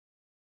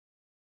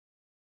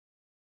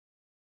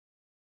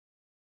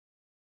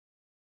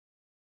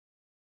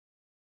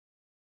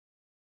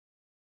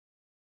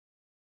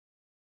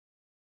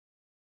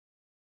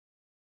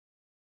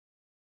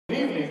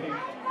Good evening.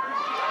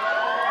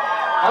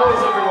 How is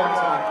everyone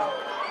tonight?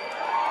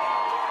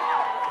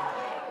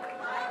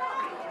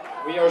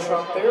 We are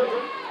Shrunk Therapy,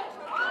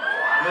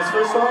 and this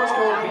first song is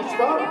called Beach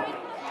Bottom.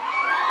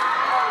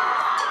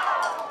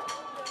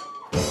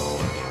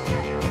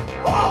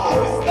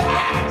 Oh, is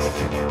that?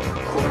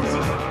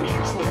 Cruising the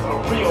beach with a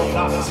real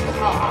nice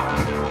car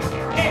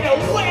and a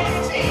wet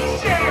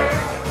t-shirt.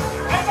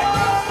 And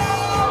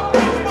oh,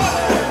 beach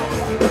bottom.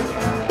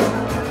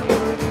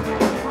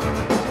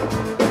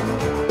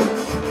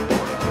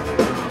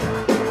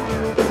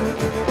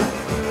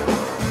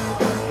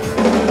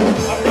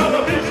 I've got a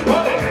beach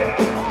body.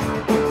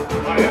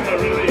 I am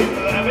really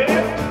loving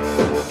it.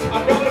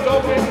 I've got a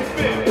dolphin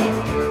fin.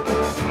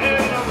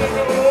 And I'm going to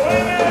go away.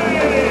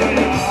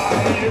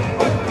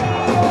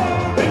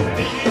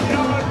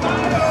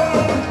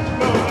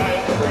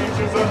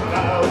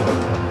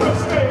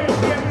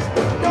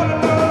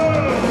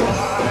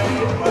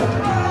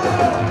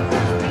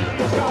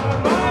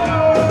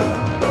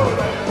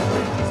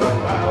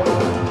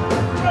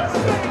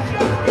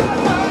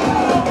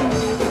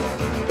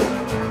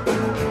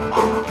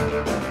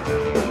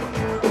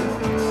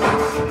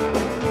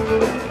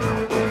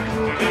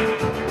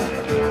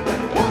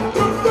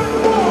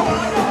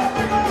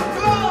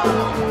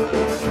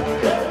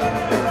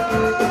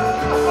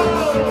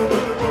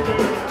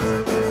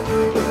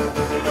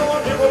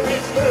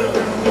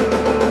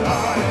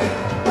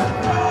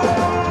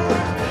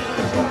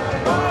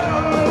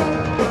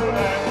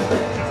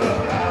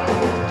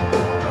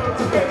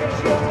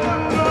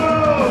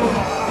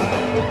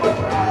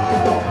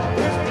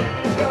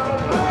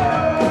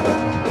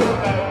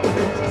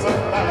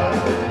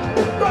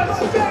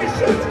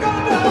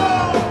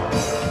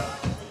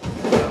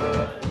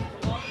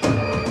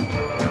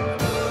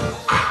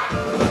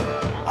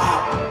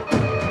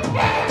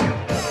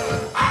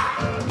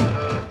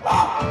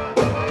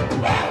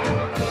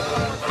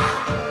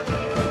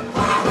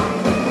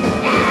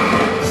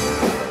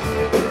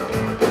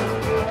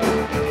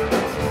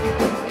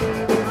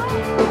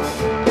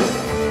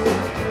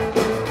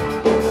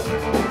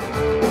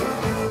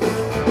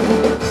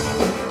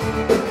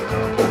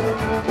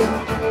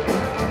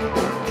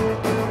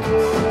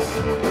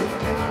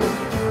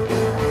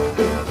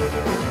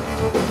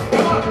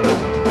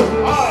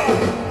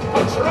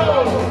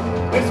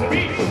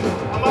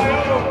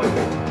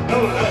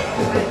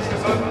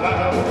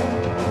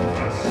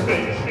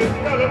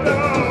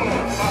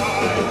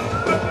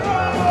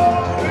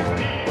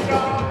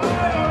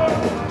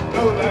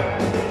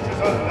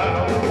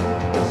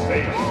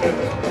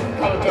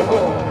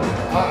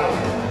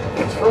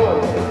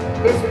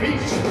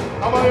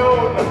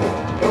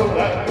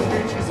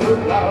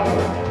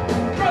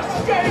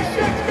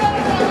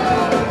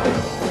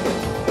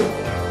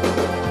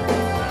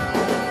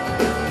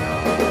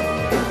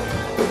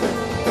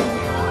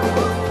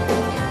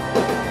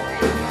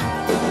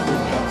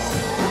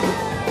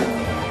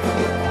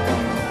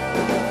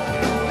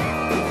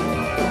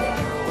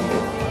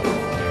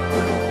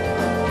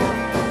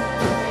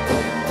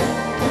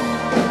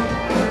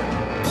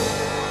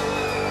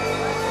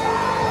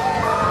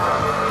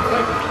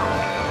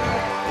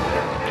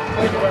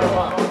 Thank you very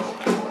much.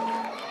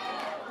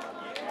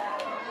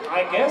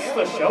 I guess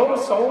the show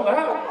is sold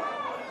out.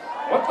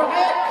 What the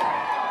heck?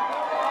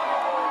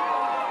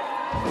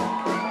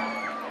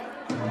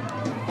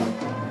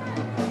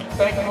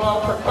 Thank you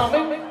all for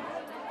coming.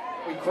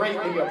 We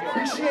greatly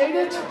appreciate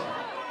it.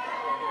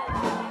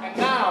 And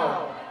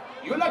now,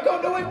 you like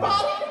go do it,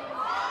 Bobby?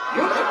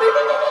 You like me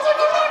with the music?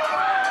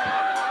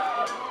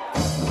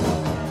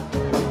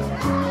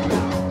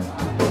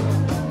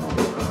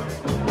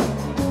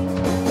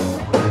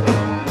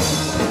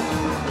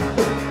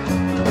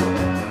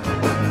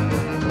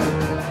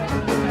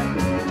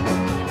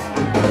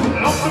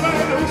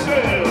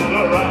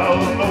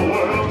 Around the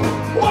world,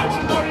 what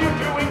are you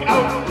doing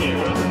out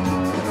here?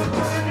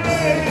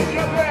 Is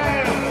your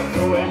man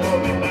doing all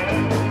the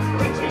man,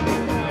 written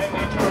an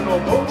eternal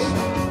boast?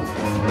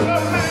 The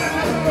man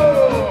has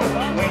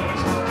gone, wait,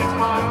 it's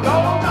my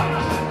all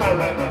night,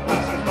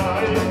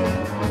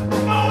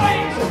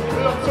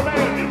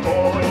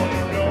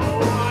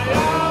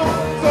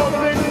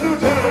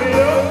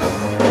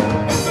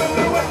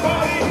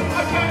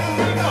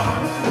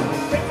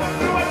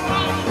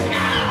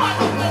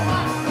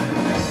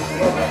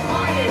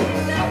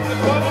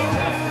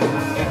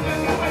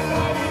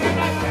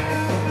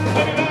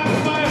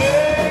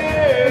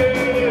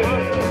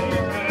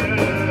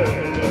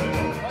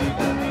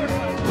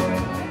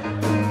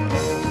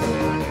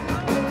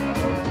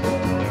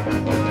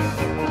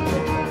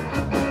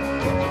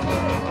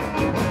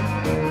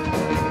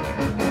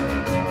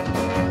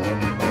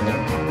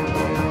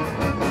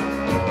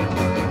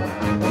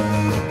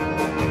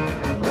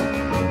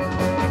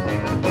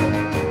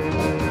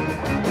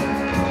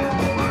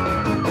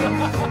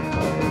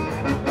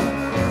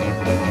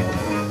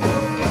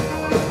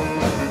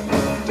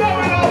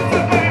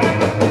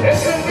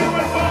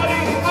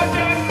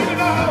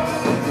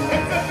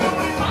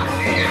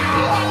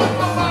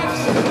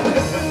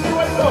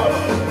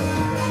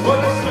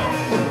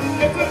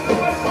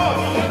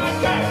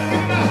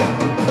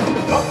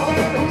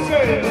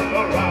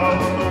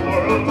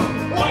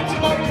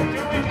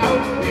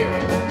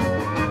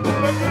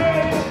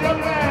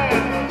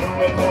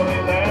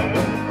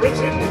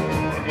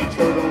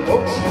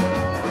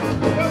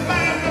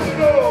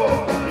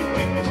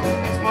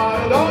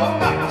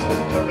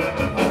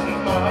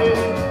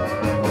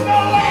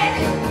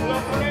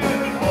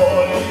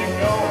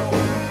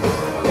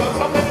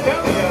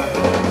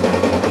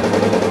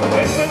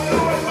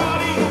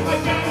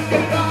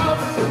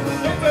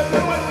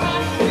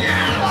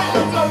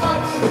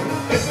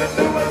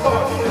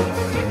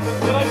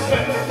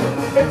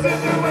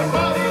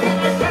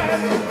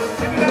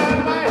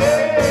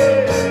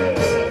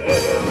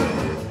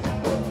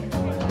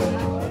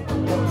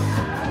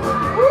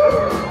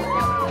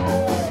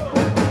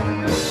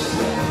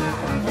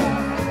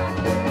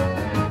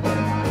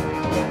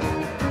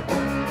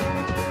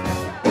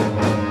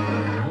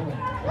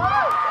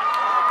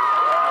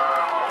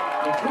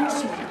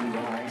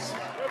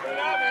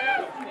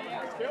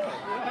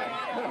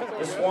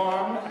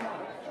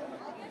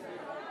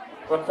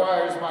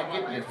 requires my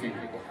kidney feed.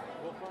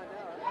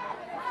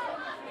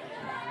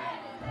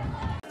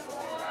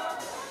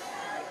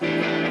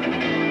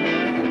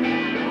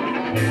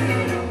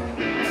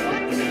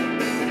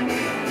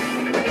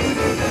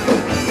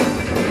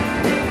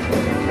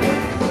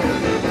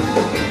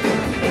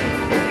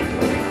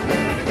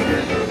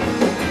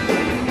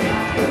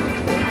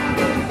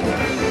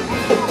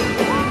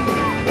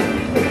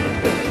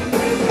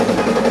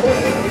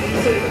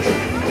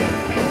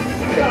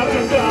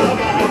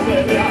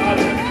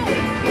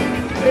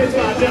 It's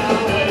my job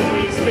when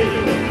we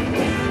speak.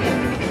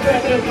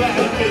 That's the black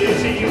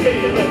fishy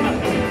feeling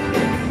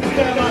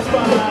down my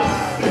spine.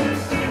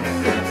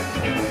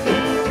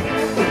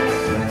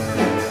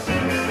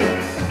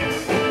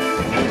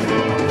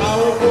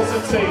 Powerful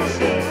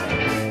sensation.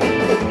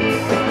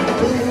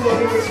 Through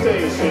other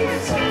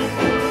stations.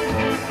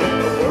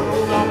 The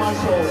world on my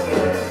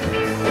shoulder.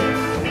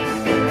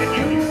 And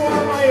you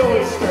are my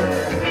oyster.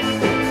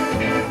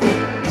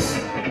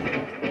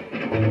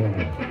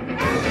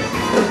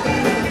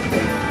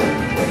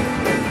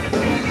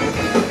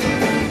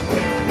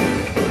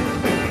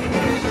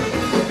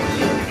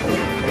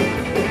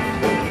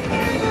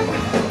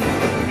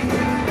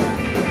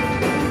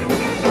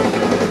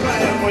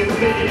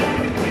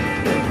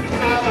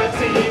 Now I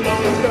see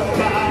moments go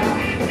by.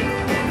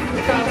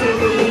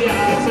 Constantly I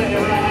say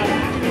right.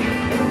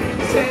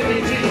 Sandy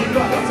G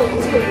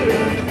bottles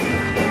clear.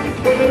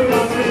 When it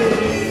lost me.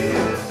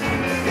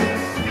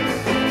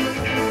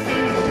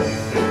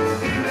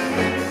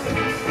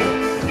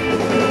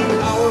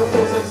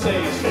 Powerful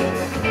sensation.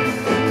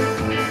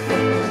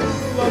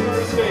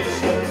 Lover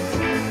stations.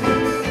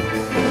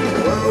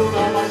 World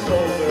on my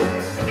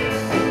shoulders.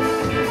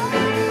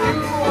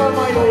 You are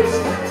my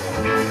oyster.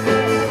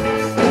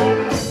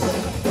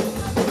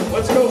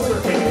 Let's go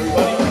surfing,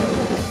 everybody.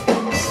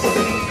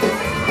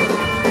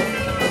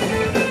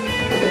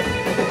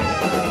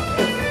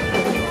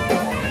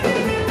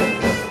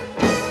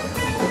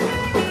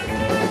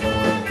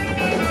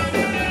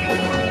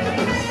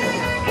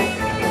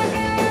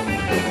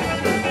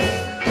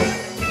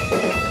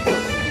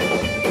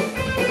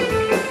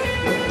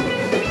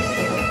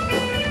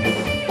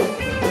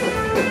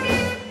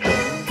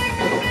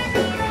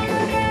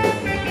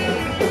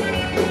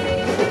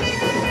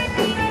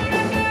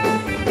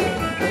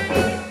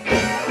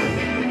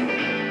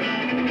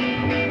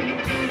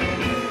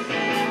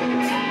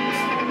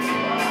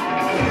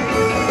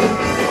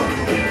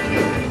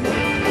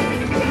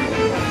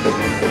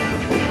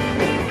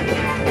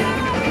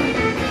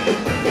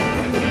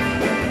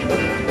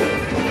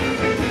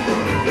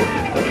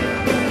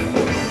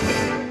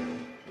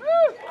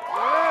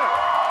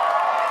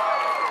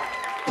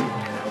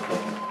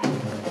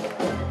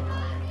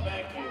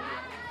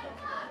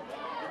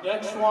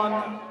 Next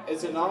one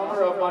is in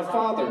honor of my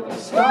father,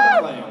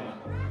 Scott Lamb,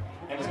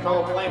 and it's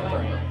called Lamb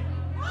Brain.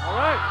 All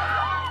right.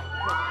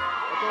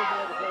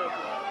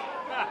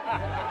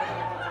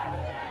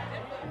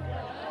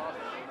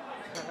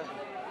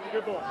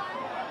 Good boy.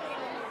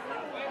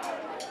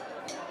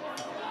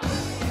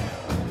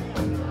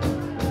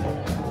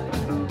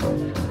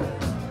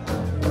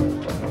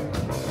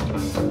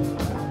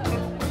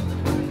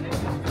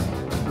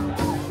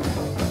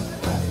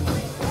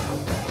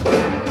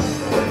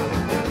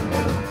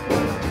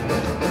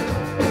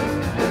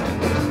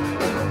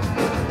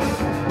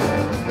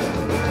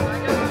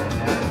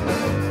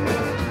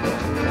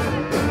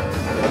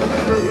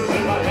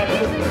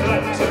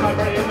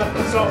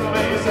 Some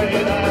may say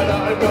that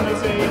I'm gonna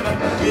sing.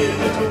 Give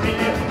it to me,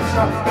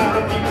 shut out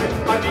of me.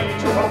 I need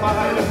to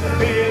provide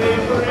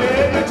feeling for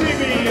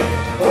TV.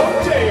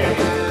 Okay,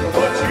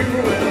 but you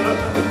will.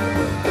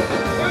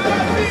 I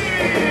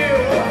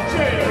feel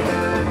okay,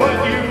 but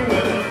you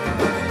will.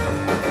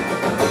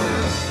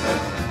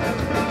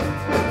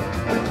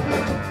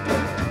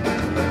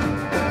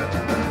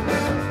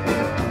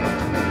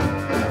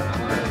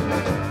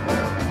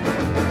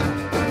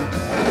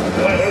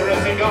 Where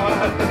is he gone?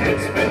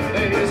 It's been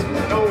days.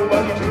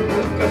 Nobody to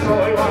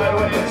control my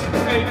ways.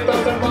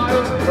 8,000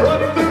 miles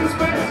running through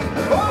space.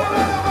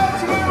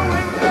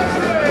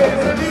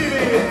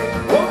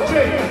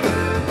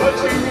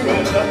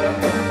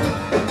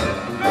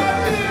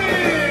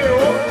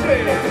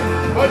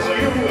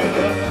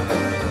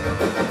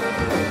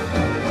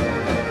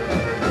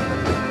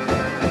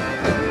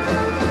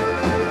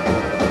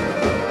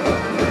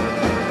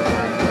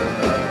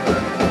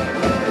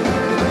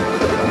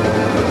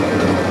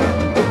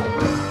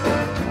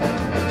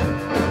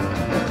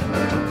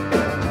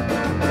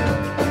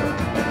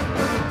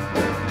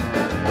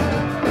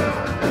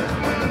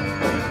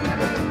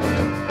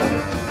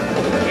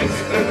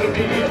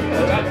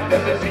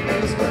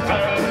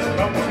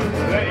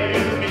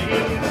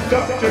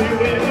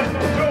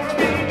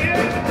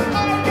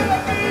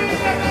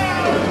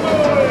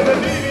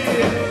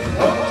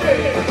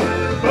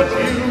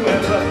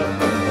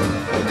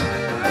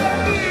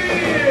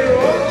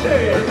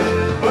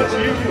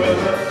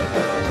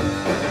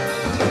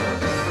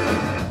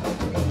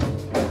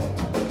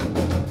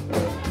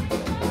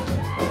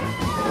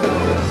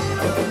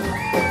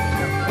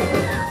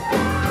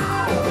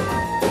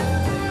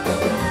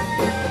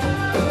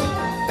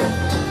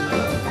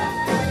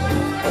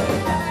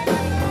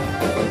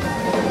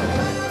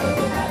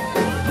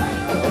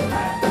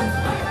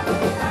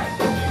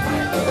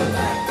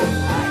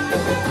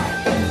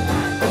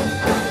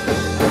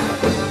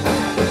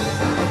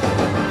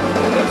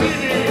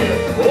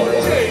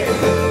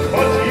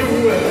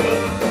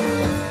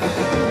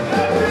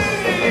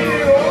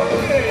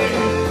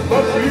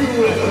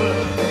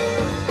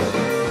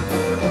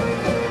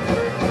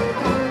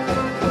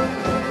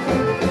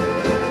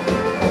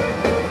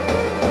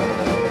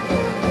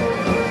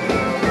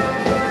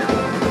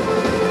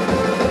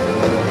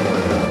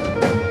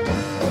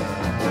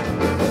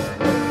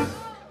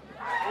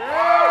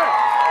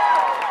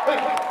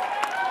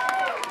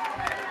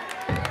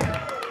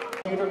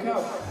 computer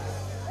cowboy.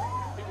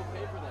 People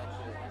pay for that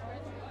shit.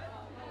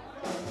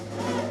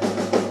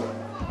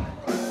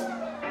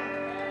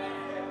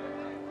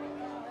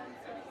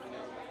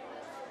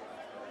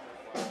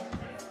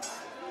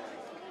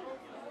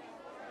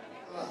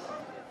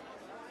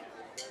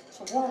 It's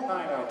a warm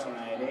night out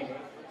tonight, eh?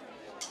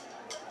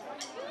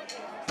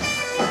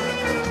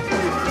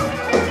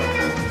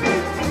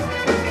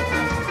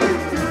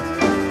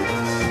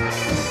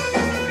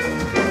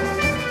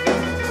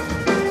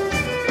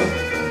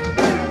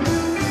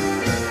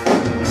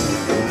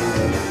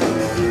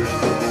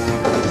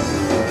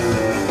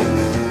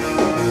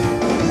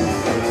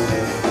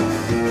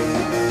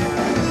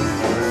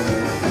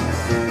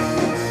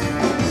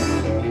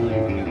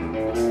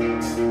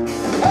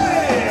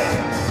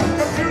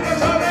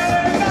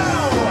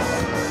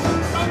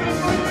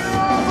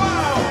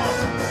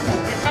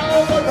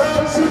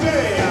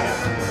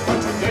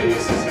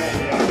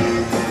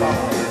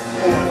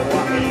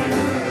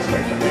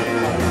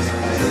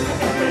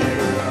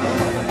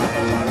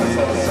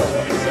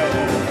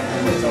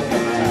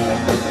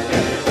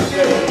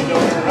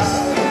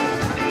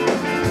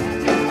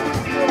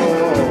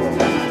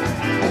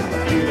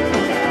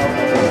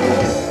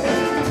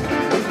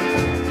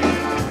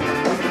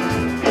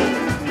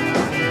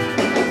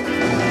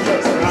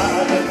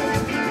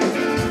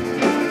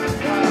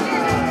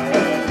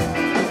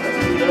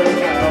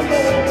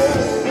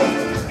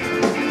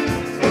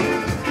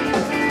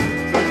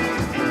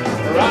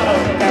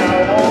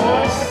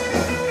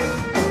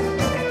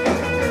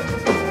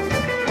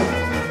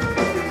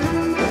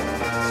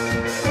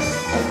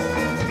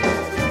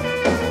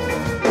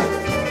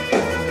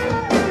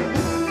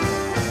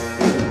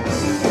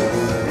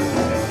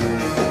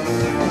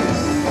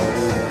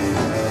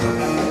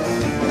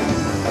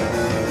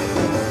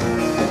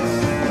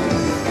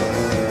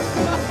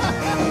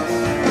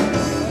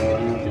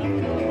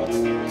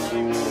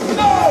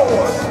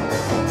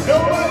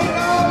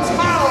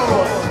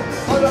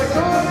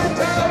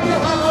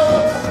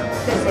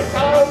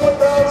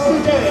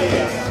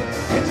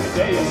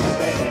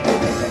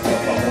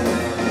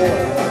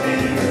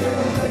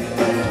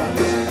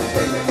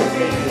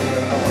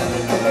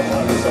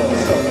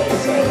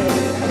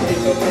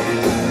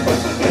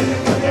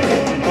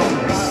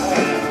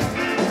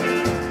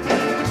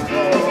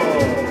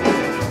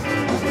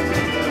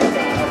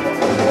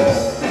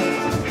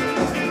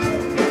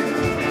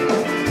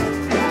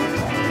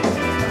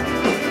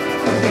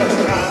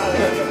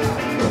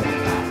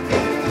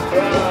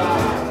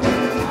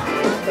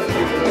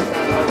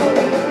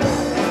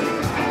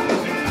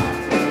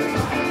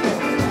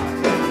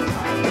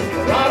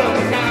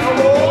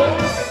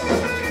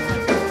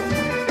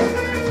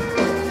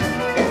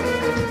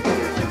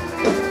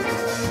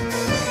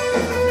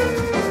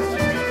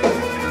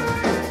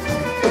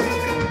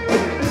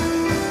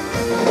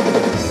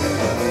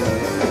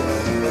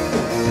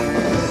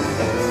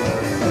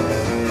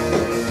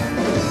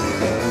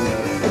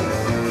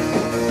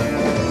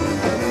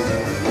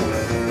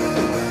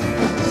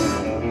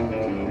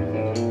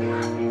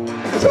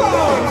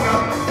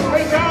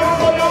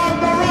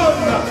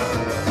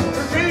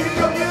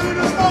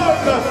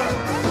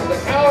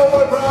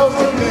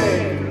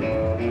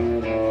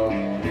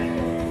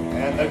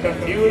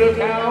 Computer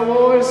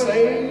cowboy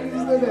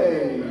saves the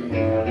day.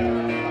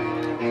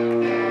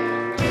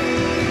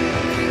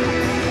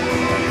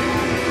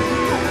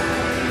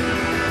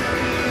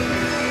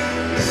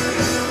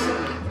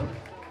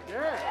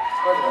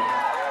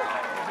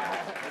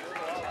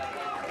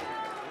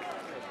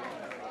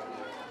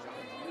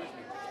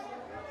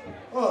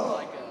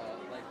 Oh,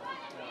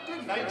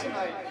 good night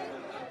tonight.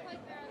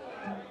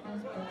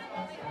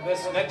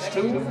 This next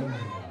tune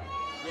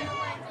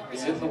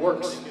is in the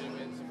works.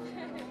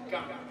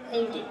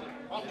 HOLDEN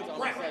on the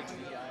ground.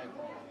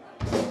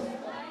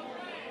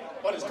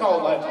 But it's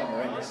called Lifetime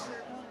Rings.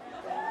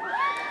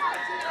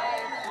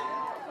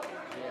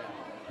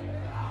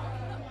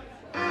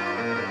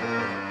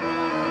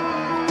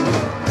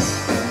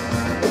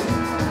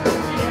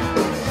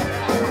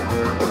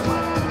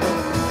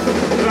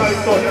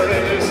 Life on your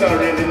rings, I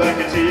really like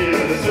it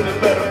here. This is a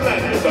better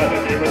planet, but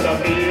if you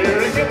without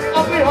fear, it gets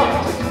awfully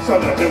hot.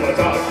 Something to a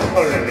talk,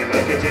 I really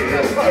like it here.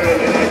 I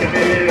really like it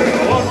here.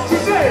 I want to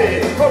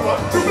say, I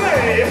want to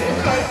play.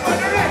 Life on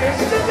your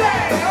rings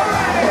today,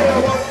 alright. I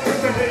want to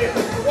say, I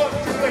want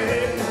to play.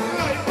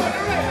 Life on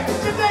your rings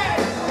today.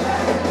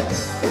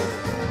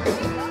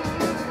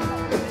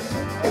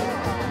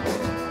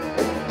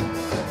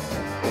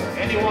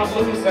 Anyone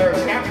lose their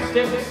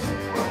chapstick?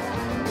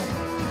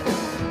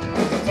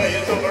 Say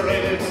it's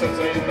overrated, some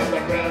say it's not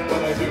that grand,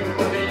 but I do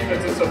believe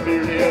it's a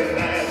superior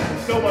land.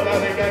 No one out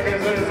of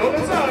gaggers is on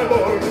the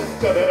sideboard,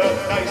 set it up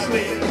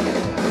nicely.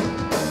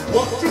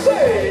 What to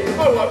say?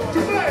 I want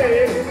to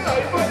play.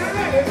 Life on your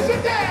rings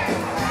today.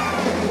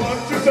 What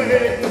to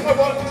say? I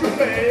want to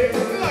play.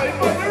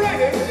 Life on your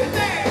rings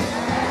today.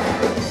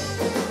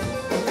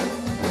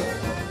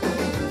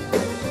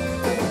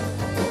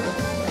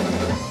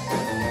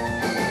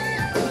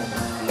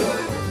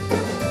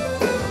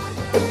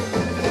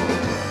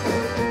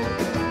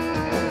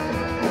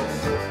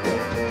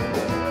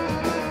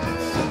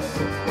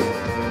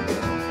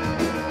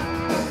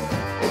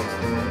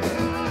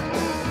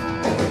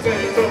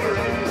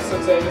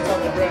 say it's on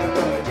the ground,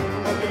 but I do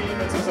believe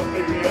it's a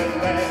superior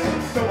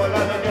land. No one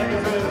like the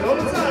youngest man on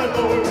the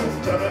sideboards,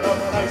 drumming up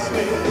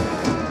nicely.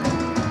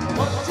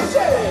 What you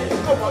say?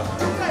 I want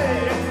to play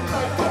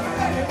like what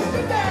rain is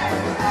today.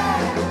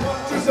 What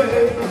you say?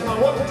 I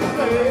want to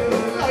play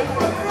like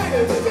what rain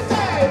is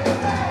today.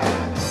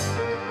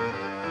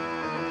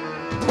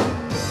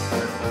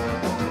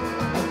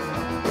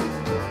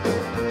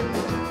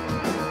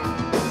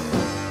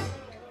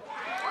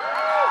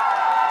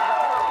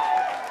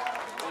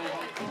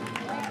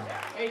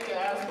 Hate to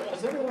ask, but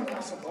does everyone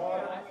have some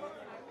water?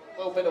 A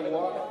little bit of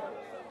water?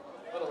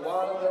 A little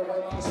water there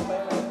when you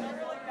spell?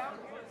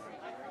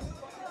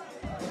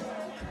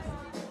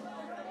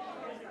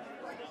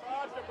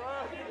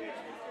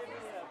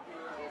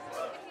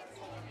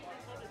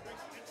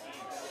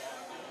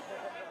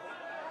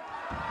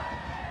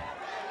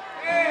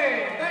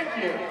 Hey, thank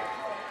you.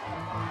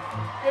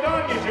 Get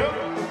on, you Joe.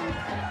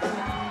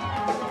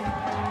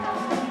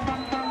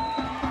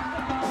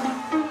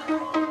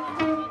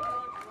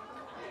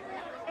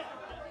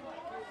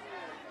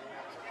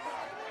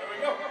 There we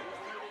go.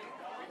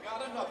 We got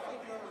enough.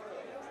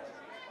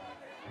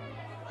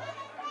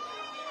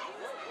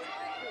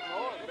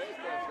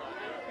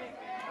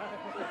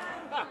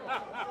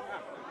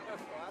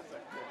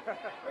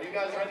 Are you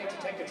guys ready to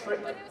take a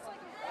trip?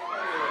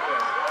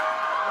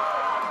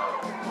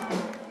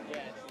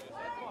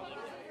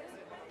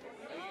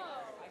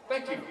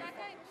 Thank you.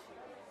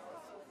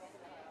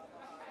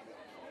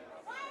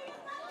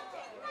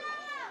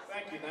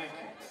 Thank you, thank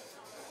you.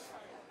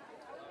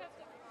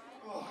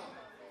 Oh,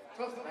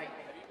 tough night.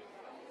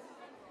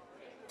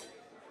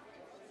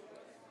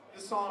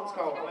 This song's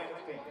called Blank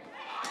Pink.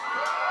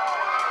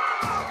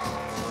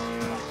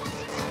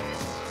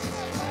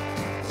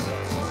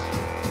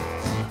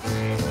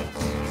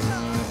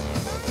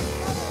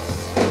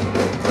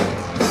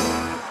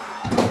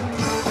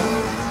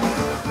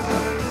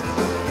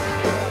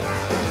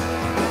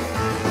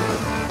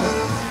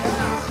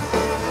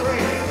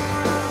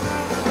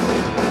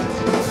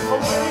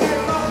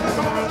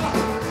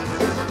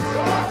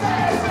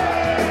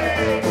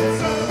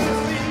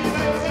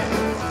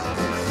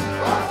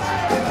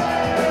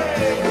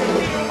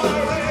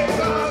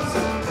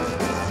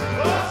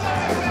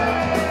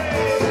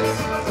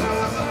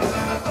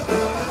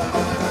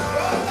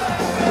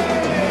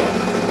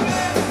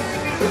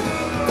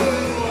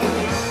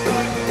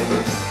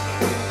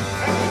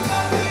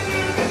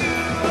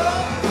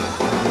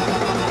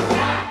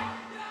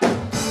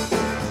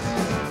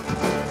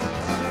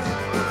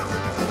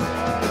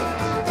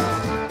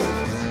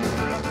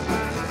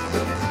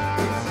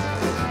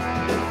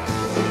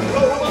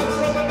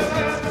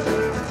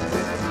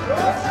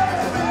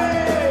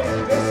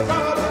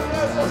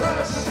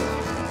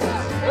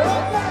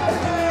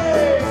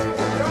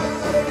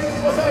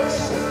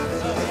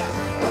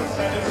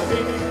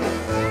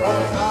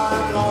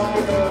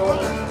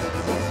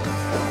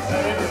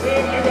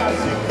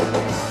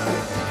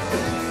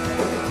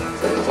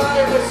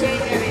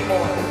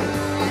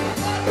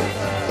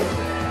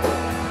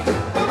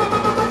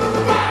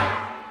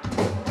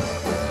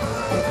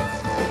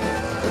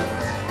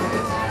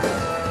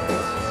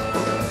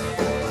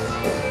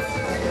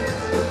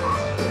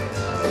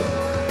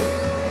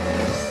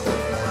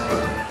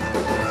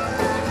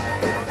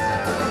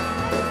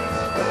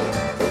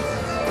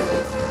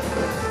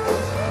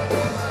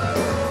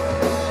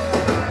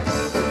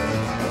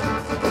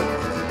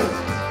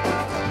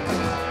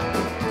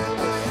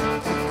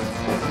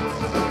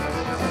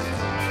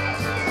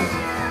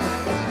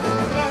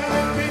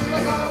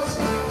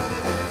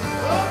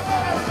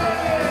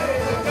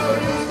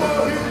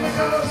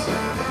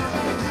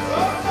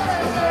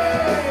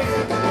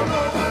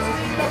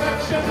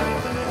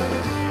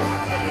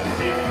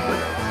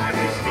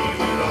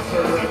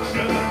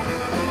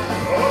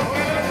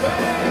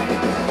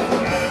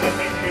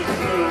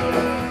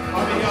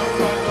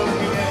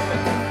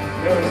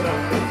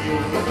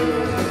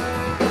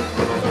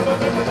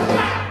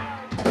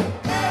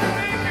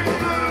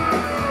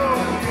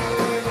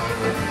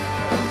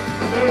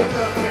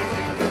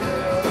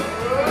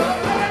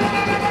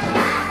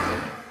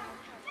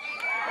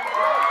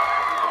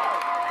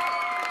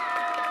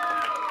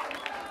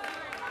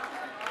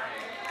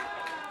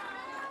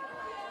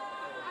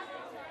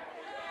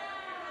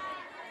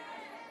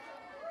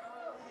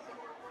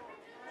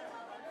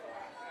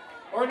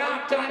 We're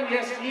not done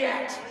just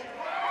yet.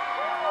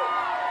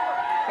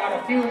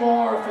 Got a few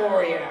more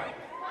for you.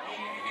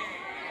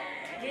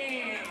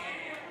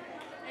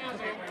 How's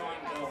everyone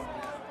doing?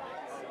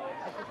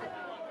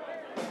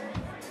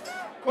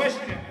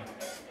 Question.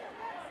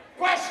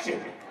 Question.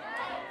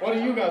 What do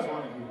you guys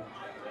want to do?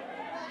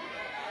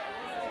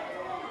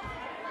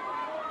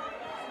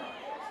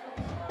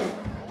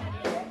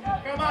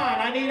 Come on,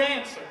 I need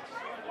answers.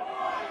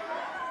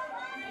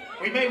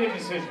 We made a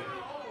decision.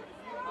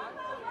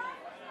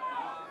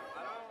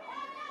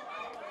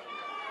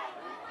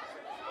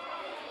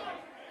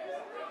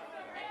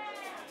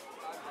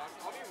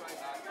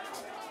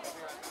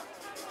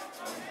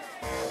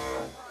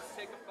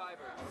 Take a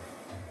fiver.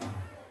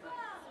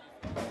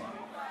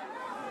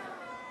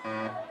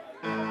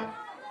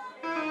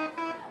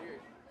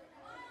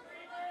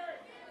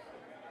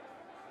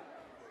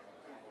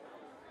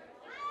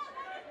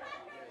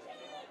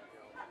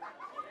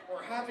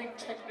 having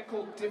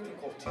technical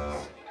difficulties.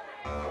 No,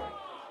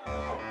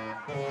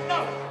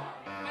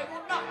 I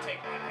will not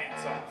take my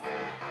pants off.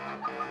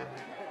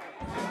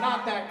 I'm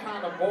not that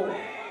kind of boy.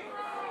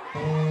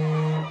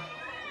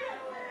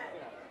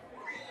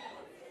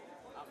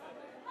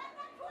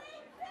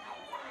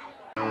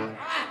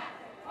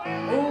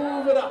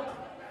 Move it up.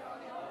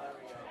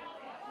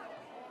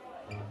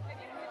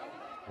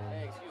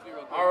 Hey, excuse me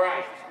real quick. All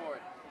right. This is for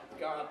it.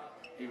 Got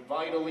a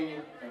vitally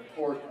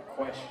important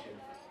question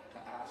to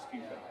ask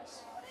you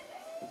guys.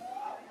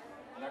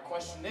 And that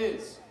question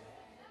is,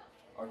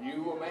 are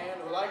you a man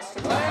who likes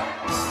to glam?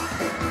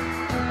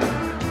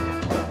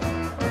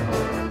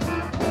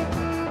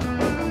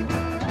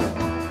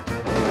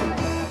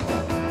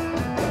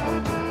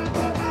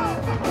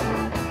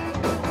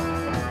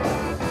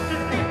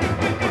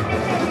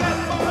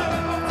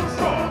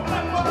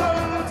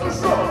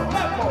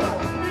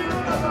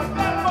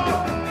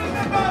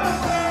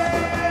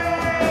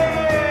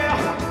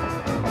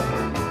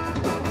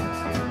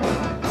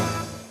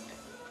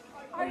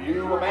 Are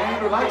you a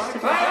man who likes to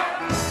glam?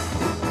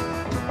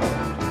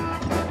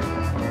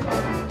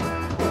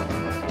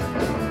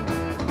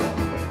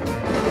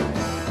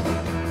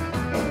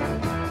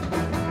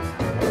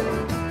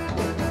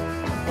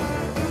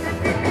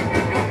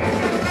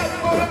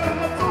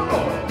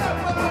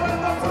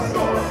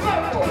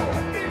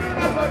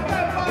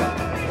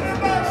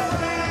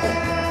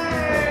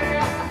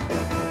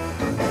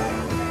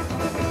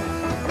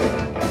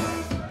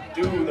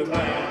 Do the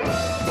glam.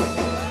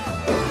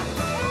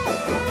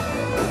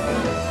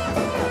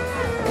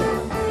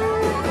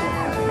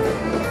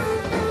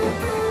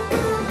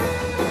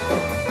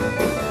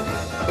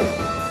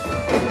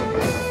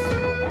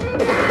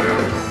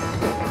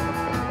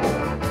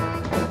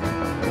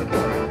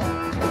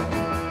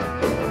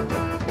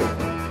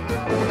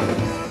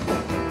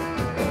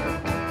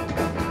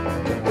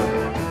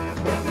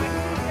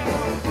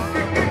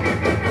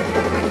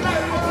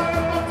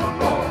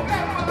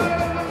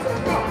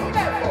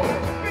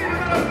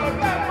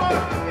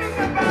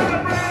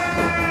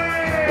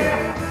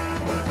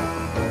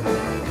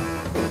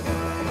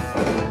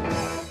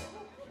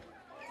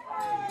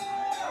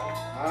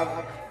 I'm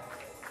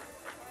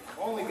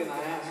only gonna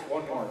ask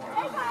one more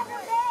time.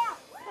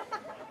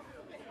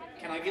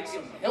 Can I get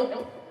some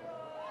help?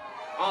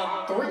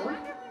 On 3.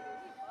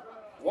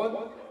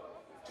 1,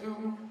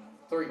 2,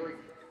 3.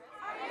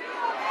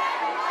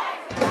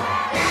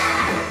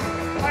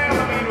 I am a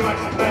man who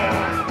likes to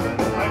glam.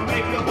 I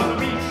make up on the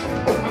beach,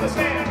 on the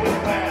sand with a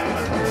plan.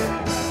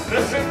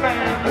 Listen,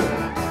 man,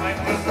 I'm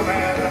just a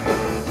man.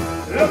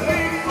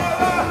 Looking for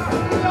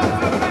the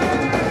love of man.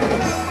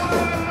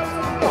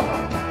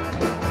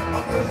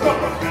 I'm the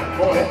summer man,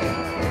 boy.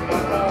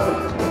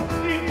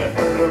 Need to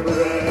hear the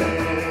rain.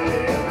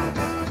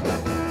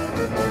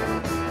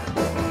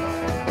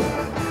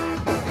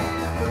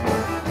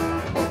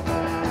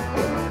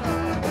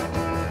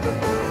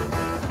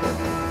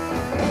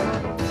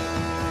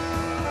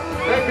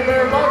 Thank you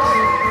very much.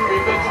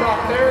 We've been Shock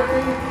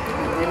Therapy.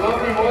 We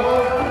love you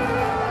all.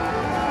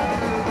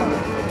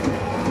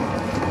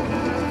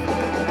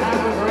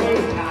 Have a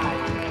great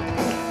night.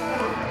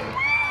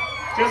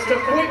 Just a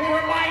quick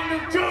reminder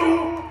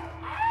too,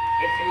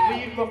 if you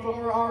leave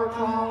before our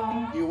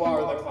clown, you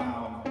are the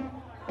clown.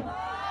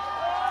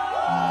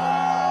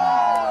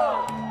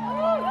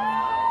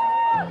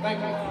 Thank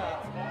you.